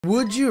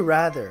Would you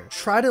rather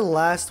try to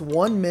last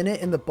 1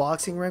 minute in the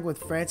boxing ring with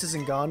Francis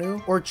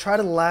Ngannou or try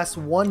to last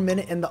 1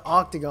 minute in the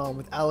octagon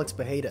with Alex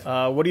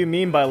Pereira? What do you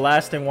mean by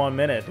lasting 1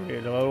 minute,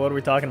 dude? What are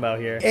we talking about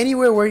here?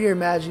 Anywhere where your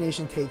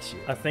imagination takes you.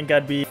 I think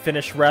I'd be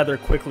finished rather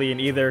quickly in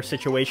either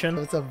situation.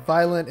 It's a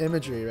violent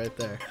imagery right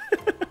there.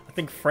 I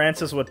think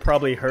Francis would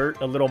probably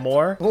hurt a little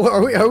more. Well,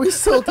 are we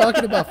still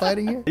talking about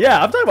fighting here? Yeah,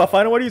 I'm talking about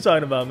fighting. What are you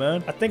talking about,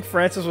 man? I think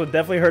Francis would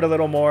definitely hurt a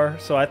little more,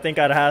 so I think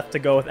I'd have to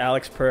go with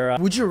Alex Pereira.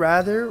 Would you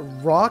rather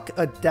rock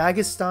a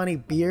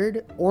Dagestani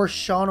beard or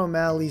Sean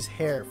O'Malley's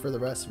hair for the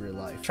rest of your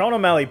life? Sean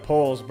O'Malley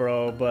pulls,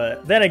 bro,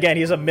 but then again,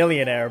 he's a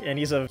millionaire and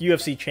he's a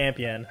UFC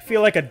champion. I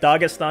feel like a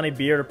Dagestani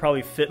beard would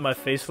probably fit my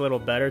face a little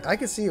better. I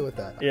can see you with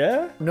that.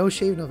 Yeah? No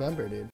shave November, dude.